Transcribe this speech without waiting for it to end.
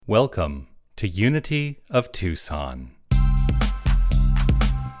Welcome to Unity of Tucson.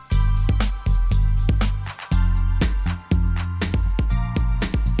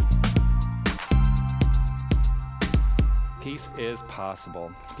 Peace is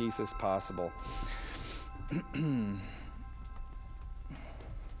possible. Peace is possible.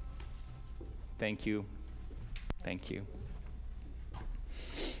 Thank you. Thank you.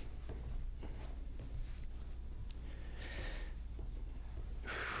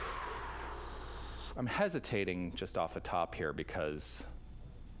 I'm hesitating just off the top here because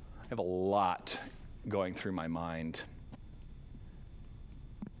I have a lot going through my mind.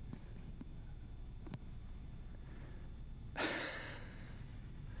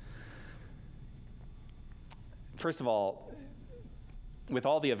 First of all, with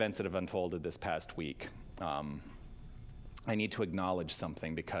all the events that have unfolded this past week, I need to acknowledge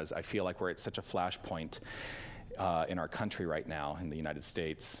something because I feel like we're at such a flashpoint in our country right now, in the United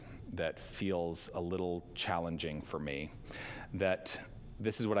States, that feels a little challenging for me, that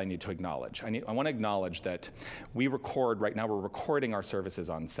this is what I need to acknowledge. I want to acknowledge that we record, right now we're recording our services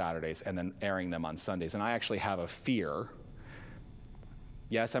on Saturdays and then airing them on Sundays, and I actually have a fear.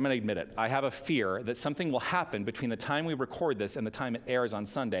 Yes, I'm going to admit it. I have a fear that something will happen between the time we record this and the time it airs on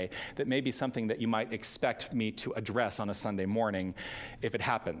Sunday that may be something that you might expect me to address on a Sunday morning if it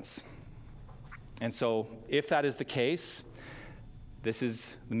happens. And so if that is the case, this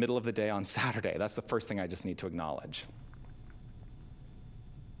is the middle of the day on Saturday. That's the first thing I just need to acknowledge.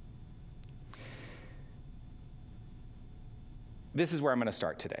 This is where I'm going to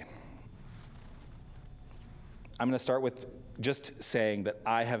start today. I'm going to start with just saying that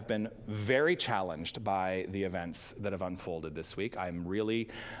I have been very challenged by the events that have unfolded this week. I'm really,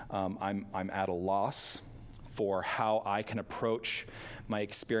 I'm at a loss for how I can approach my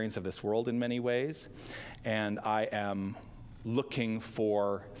experience of this world in many ways, and I am looking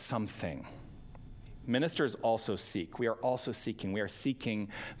for something. Ministers also seek. We are also seeking. We are seeking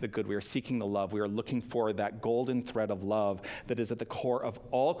the good. We are seeking the love. We are looking for that golden thread of love that is at the core of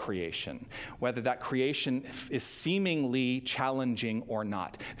all creation, whether that creation is seemingly challenging or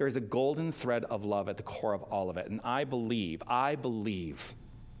not. There is a golden thread of love at the core of all of it. And I believe,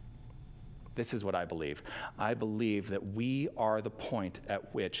 this is what I believe. I believe that we are the point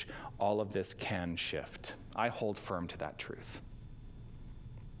at which all of this can shift. I hold firm to that truth.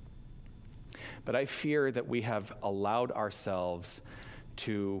 But I fear that we have allowed ourselves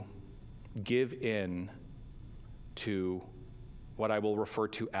to give in to what I will refer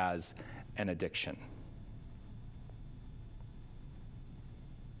to as an addiction.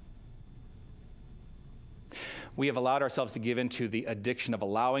 We have allowed ourselves to give into the addiction of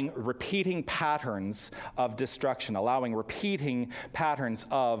allowing repeating patterns of destruction, allowing repeating patterns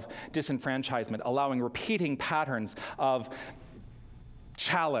of disenfranchisement, allowing repeating patterns of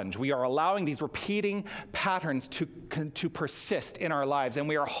challenge. We are allowing these repeating patterns to persist in our lives, and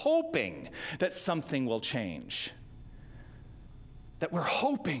we are hoping that something will change. That we're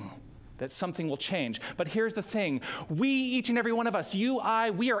hoping that something will change. But here's the thing. We, each and every one of us, you, I,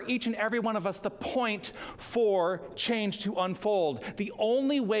 we are each and every one of us the point for change to unfold. The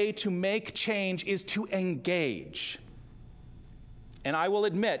only way to make change is to engage. And I will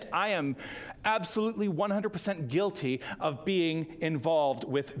admit, I am absolutely 100% guilty of being involved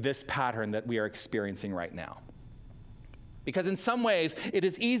with this pattern that we are experiencing right now. Because in some ways, it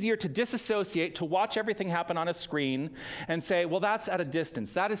is easier to disassociate, to watch everything happen on a screen and say, well, that's at a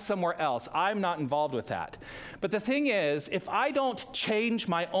distance. That is somewhere else. I'm not involved with that. But the thing is, if I don't change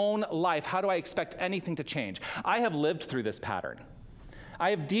my own life, how do I expect anything to change? I have lived through this pattern.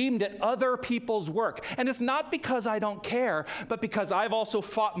 I have deemed it other people's work. And it's not because I don't care, but because I've also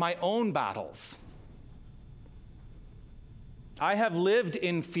fought my own battles. I have lived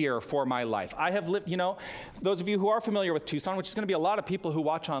in fear for my life. I have lived, those of you who are familiar with Tucson, which is going to be a lot of people who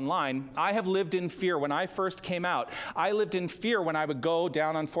watch online, I have lived in fear when I first came out. I lived in fear when I would go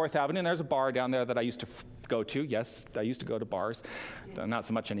down on 4th Avenue, and there's a bar down there that I used to go to. Yes, I used to go to bars. Not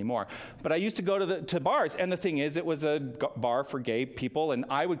so much anymore. But I used to go to bars, and the thing is, it was a bar for gay people, and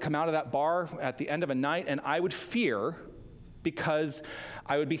I would come out of that bar at the end of a night, and I would fear because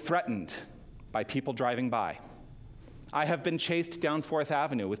I would be threatened by people driving by. I have been chased down 4th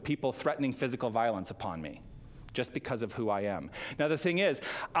Avenue with people threatening physical violence upon me just because of who I am. Now, the thing is,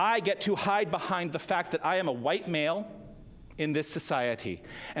 I get to hide behind the fact that I am a white male in this society,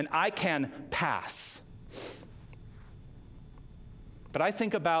 and I can pass. But I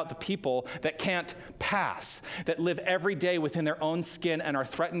think about the people that can't pass, that live every day within their own skin and are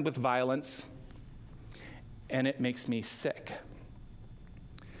threatened with violence, and it makes me sick.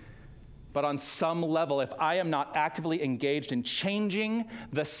 But on some level, if I am not actively engaged in changing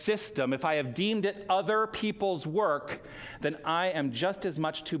the system, if I have deemed it other people's work, then I am just as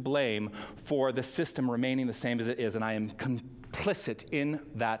much to blame for the system remaining the same as it is, and I am complicit in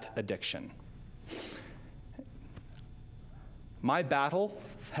that addiction. My battle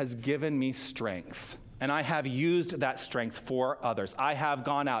has given me strength, and I have used that strength for others. I have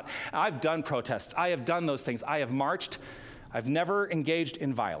gone out. I've done protests. I have done those things. I have marched. I've never engaged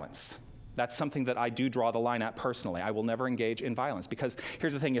in violence. That's something that I do draw the line at personally. I will never engage in violence, because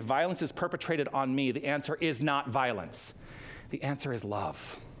here's the thing. If violence is perpetrated on me, the answer is not violence. The answer is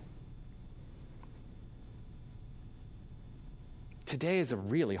love. Today is a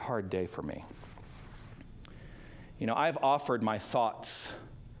really hard day for me. You know, I've offered my thoughts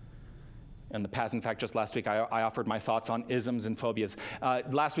in the past. In fact, just last week, I offered my thoughts on isms and phobias.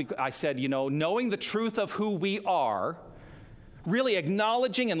 Last week, I said, you know, knowing the truth of who we are, really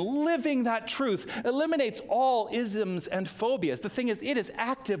acknowledging and living that truth eliminates all isms and phobias. The thing is, it is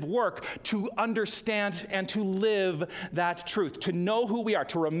active work to understand and to live that truth, to know who we are,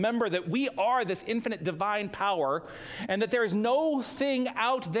 to remember that we are this infinite divine power, and that there is no thing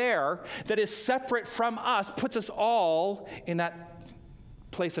out there that is separate from us, puts us all in that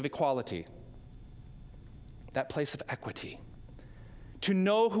place of equality, that place of equity. To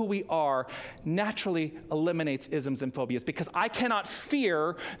know who we are naturally eliminates isms and phobias, because I cannot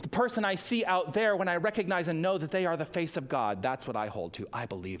fear the person I see out there when I recognize and know that they are the face of God. That's what I hold to. I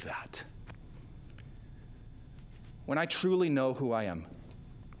believe that. When I truly know who I am,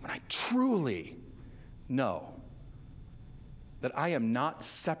 when I truly know that I am not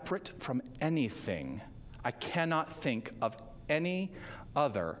separate from anything, I cannot think of any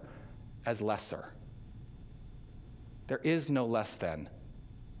other as lesser. There is no less than.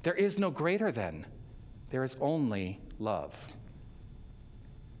 There is no greater than. There is only love.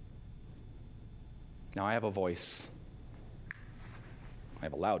 Now, I have a voice. I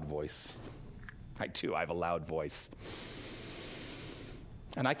have a loud voice. I have a loud voice.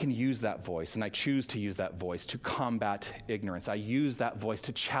 And I can use that voice, and I choose to use that voice to combat ignorance. I use that voice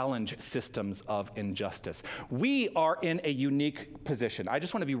to challenge systems of injustice. We are in a unique position. I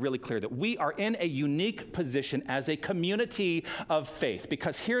just want to be really clear that we are in a unique position as a community of faith,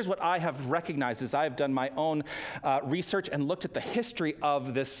 because here's what I have recognized as I have done my own research and looked at the history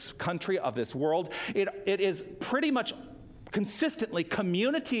of this country, of this world. It is pretty much consistently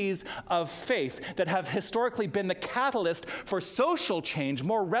communities of faith that have historically been the catalyst for social change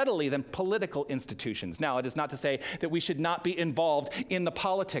more readily than political institutions. Now, it is not to say that we should not be involved in the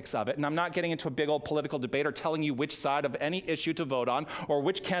politics of it, and I'm not getting into a big old political debate or telling you which side of any issue to vote on or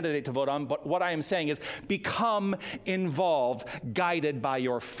which candidate to vote on, but what I am saying is become involved, guided by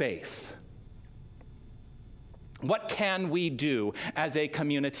your faith. What can we do as a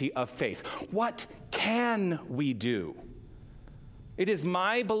community of faith? What can we do? It is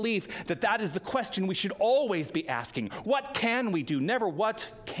my belief that that is the question we should always be asking. What can we do? Never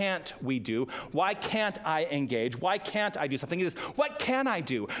what can't we do? Why can't I engage? Why can't I do something? It is what can I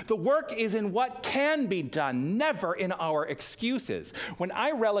do? The work is in what can be done, never in our excuses. When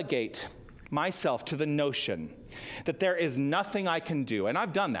I relegate myself to the notion that there is nothing I can do, and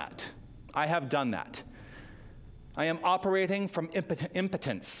I've done that. I have done that. I am operating from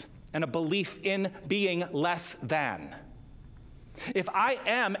impotence and a belief in being less than. If I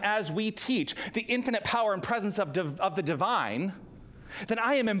am, as we teach, the infinite power and presence of the divine, then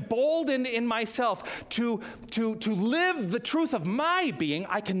I am emboldened in myself to live the truth of my being.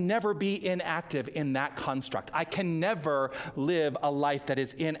 I can never be inactive in that construct. I can never live a life that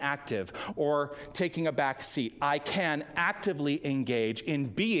is inactive or taking a back seat. I can actively engage in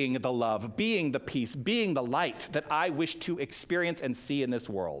being the love, being the peace, being the light that I wish to experience and see in this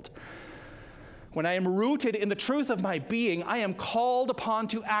world. When I am rooted in the truth of my being, I am called upon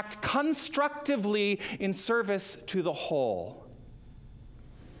to act constructively in service to the whole.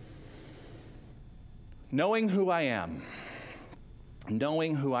 Knowing who I am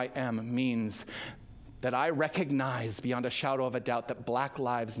means that I recognize beyond a shadow of a doubt that Black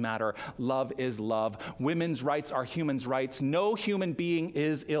lives matter, love is love, women's rights are human rights, no human being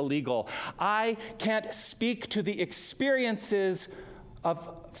is illegal. I can't speak to the experiences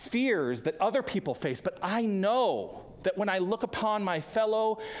of fears that other people face, but I know that when I look upon my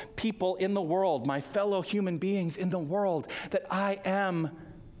fellow people in the world, my fellow human beings in the world, that I am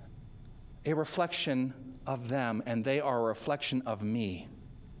a reflection of them and they are a reflection of me.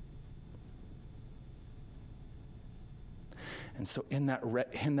 And so in that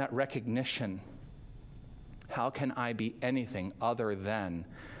recognition, how can I be anything other than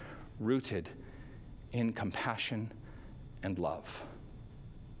rooted in compassion and love?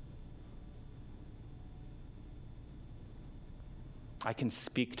 I can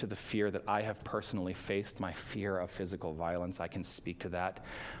speak to the fear that I have personally faced, my fear of physical violence. I can speak to that.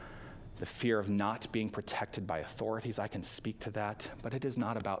 The fear of not being protected by authorities, I can speak to that. But it is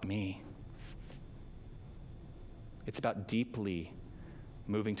not about me. It's about deeply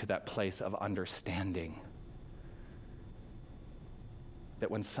moving to that place of understanding that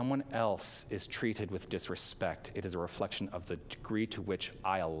when someone else is treated with disrespect, it is a reflection of the degree to which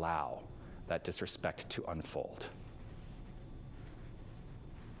I allow that disrespect to unfold.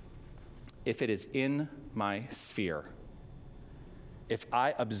 If it is in my sphere, if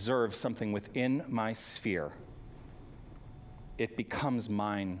I observe something within my sphere, it becomes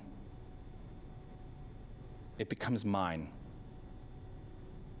mine. It becomes mine.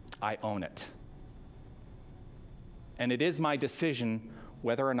 I own it. And it is my decision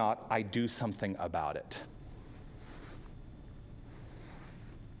whether or not I do something about it.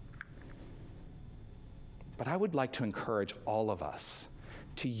 But I would like to encourage all of us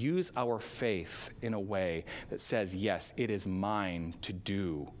to use our faith in a way that says, yes, it is mine to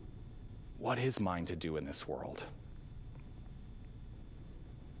do what is mine to do in this world.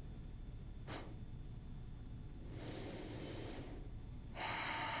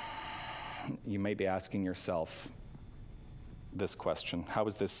 You may be asking yourself this question: how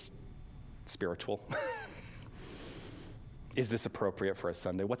is this spiritual? Is this appropriate for a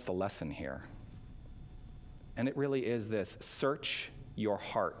Sunday? What's the lesson here? And it really is this: search your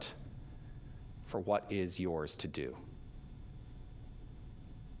heart for what is yours to do.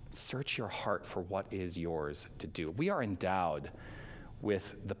 Search your heart for what is yours to do. We are endowed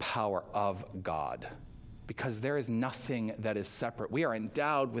with the power of God because there is nothing that is separate. We are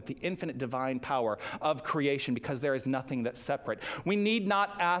endowed with the infinite divine power of creation because there is nothing that's separate. We need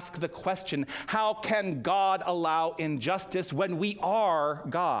not ask the question, how can God allow injustice when we are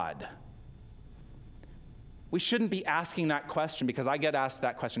God? We shouldn't be asking that question, because I get asked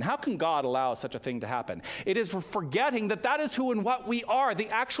that question. How can God allow such a thing to happen? It is forgetting that that is who and what we are. The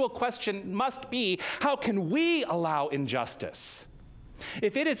actual question must be, how can we allow injustice?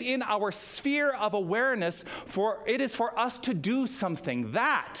 If it is in our sphere of awareness, it is for us to do something.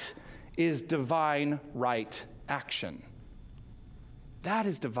 That is divine right action. That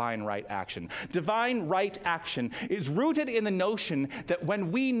is divine right action. Divine right action is rooted in the notion that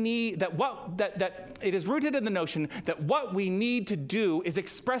when we need it is rooted in the notion that what we need to do is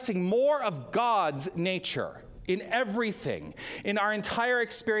expressing more of God's nature in everything, in our entire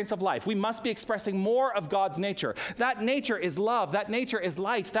experience of life. We must be expressing more of God's nature. That nature is love. That nature is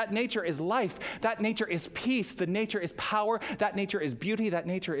light. That nature is life. That nature is peace. The nature is power. That nature is beauty. That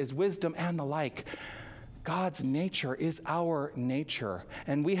nature is wisdom, and the like. God's nature is our nature,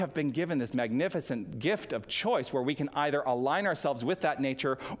 and we have been given this magnificent gift of choice where we can either align ourselves with that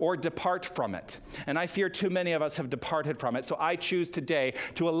nature or depart from it. And I fear too many of us have departed from it, so I choose today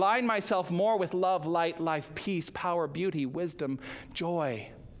to align myself more with love, light, life, peace, power, beauty, wisdom, joy.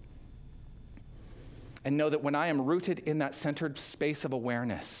 And know that when I am rooted in that centered space of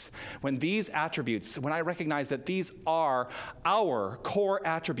awareness, when these attributes, when I recognize that these are our core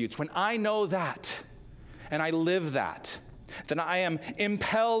attributes, when I know that, and I live that, then I am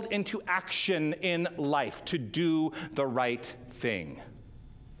impelled into action in life to do the right thing.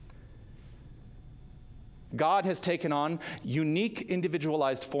 God has taken on unique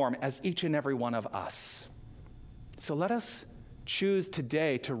individualized form as each and every one of us. So let us choose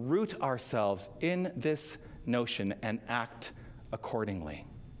today to root ourselves in this notion and act accordingly.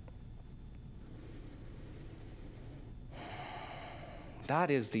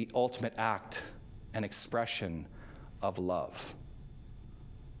 That is the ultimate act an expression of love.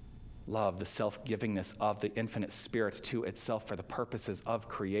 Love, the self-givingness of the infinite spirit to itself for the purposes of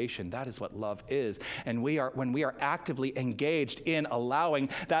creation. That is what love is. And when we are actively engaged in allowing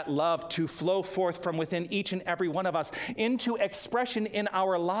that love to flow forth from within each and every one of us into expression in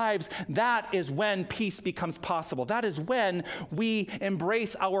our lives, that is when peace becomes possible. That is when we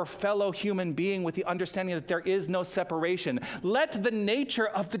embrace our fellow human being with the understanding that there is no separation. Let the nature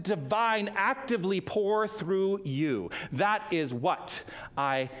of the divine actively pour through you. That is what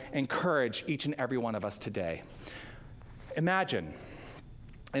I encourage each and every one of us today. Imagine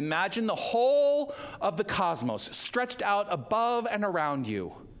the whole of the cosmos stretched out above and around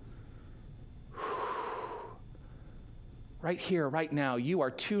you. Right here, right now, you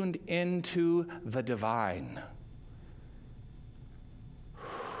are tuned into the divine.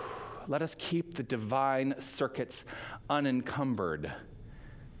 Let us keep the divine circuits unencumbered.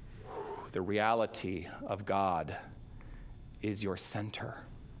 The reality of God is your center.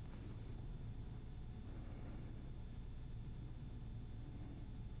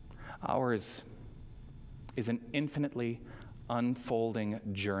 Ours is an infinitely unfolding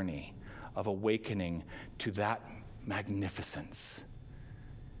journey of awakening to that magnificence.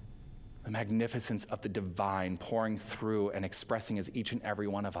 The magnificence of the divine pouring through and expressing as each and every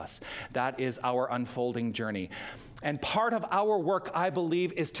one of us. That is our unfolding journey. And part of our work, I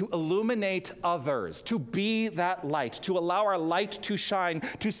believe, is to illuminate others, to be that light, to allow our light to shine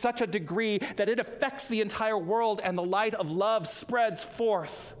to such a degree that it affects the entire world and the light of love spreads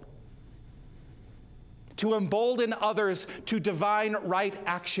forth. To embolden others to divine right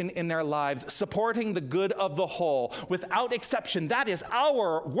action in their lives, supporting the good of the whole, without exception. That is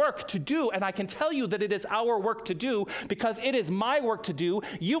our work to do, and I can tell you that it is our work to do because it is my work to do.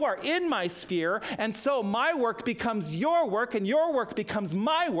 You are in my sphere, and so my work becomes your work, and your work becomes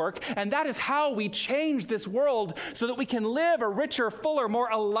my work, and that is how we change this world so that we can live a richer, fuller, more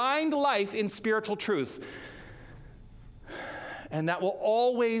aligned life in spiritual truth. And that will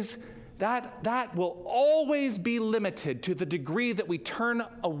always be limited to the degree that we turn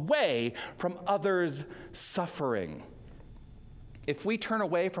away from others' suffering. If we turn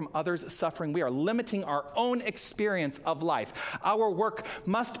away from others' suffering, we are limiting our own experience of life. Our work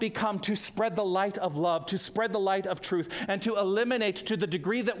must become to spread the light of love, to spread the light of truth, and to eliminate to the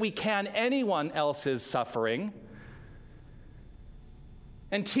degree that we can anyone else's suffering.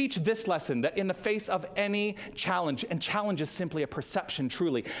 And teach this lesson, that in the face of any challenge, and challenge is simply a perception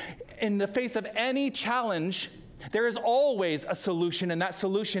truly, in the face of any challenge, there is always a solution, and that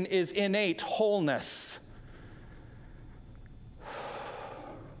solution is innate wholeness.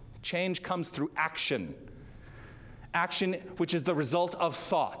 Change comes through action. Action which is the result of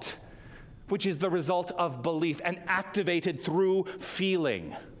thought, which is the result of belief, and activated through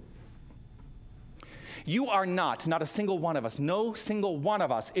feeling. You are not a single one of us, no single one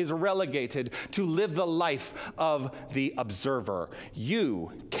of us is relegated to live the life of the observer.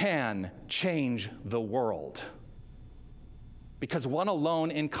 You can change the world. Because one alone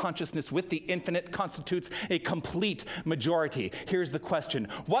in consciousness with the infinite constitutes a complete majority. Here's the question.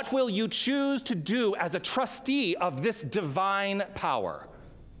 What will you choose to do as a trustee of this divine power?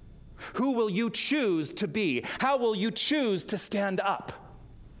 Who will you choose to be? How will you choose to stand up?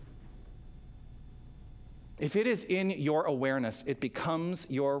 If it is in your awareness, it becomes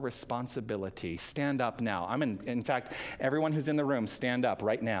your responsibility. Stand up now. In fact, everyone who's in the room, stand up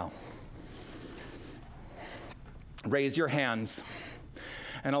right now. Raise your hands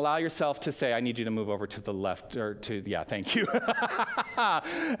and allow yourself to say, I need you to move over to the left, thank you.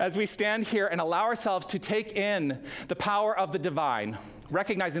 As we stand here and allow ourselves to take in the power of the divine,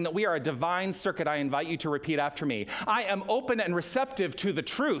 recognizing that we are a divine circuit, I invite you to repeat after me. I am open and receptive to the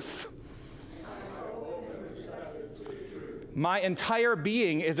truth. My entire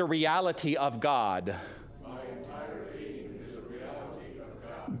being is a reality of God.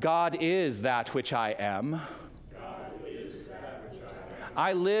 God is that which I am.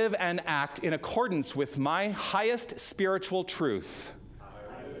 I live and act in accordance with my highest spiritual truth.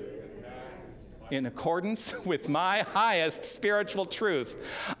 In accordance with my highest spiritual truth.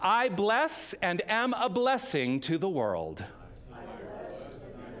 I bless and am a blessing to the world.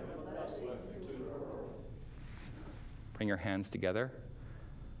 Bring your hands together.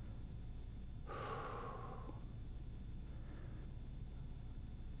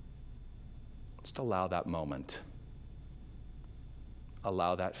 Just allow that moment.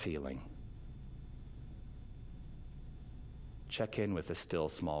 Allow that feeling. Check in with a still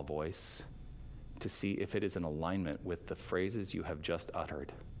small voice to see if it is in alignment with the phrases you have just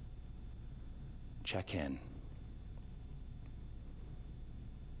uttered. Check in.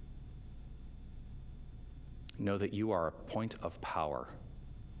 Know that you are a point of power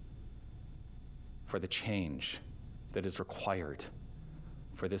for the change that is required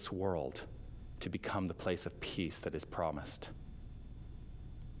for this world to become the place of peace that is promised.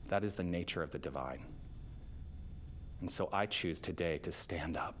 That is the nature of the divine. And so I choose today to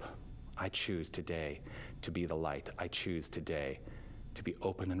stand up. I choose today to be the light. I choose today to be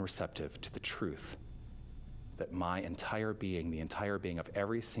open and receptive to the truth that my entire being, the entire being of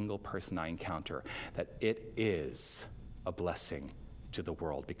every single person I encounter, that it is a blessing to the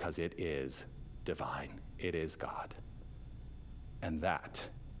world because it is divine. It is God. And that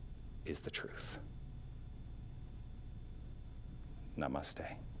is the truth. Namaste.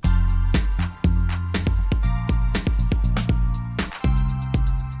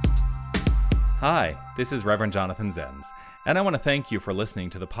 Hi, this is Reverend Jonathan Zenz, and I want to thank you for listening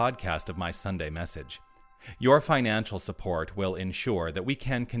to the podcast of my Sunday message. Your financial support will ensure that we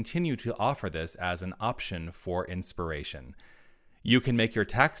can continue to offer this as an option for inspiration. You can make your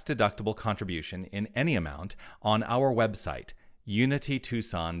tax-deductible contribution in any amount on our website,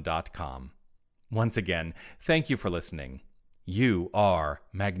 unitytucson.com. Once again, thank you for listening. You are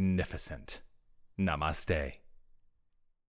magnificent. Namaste.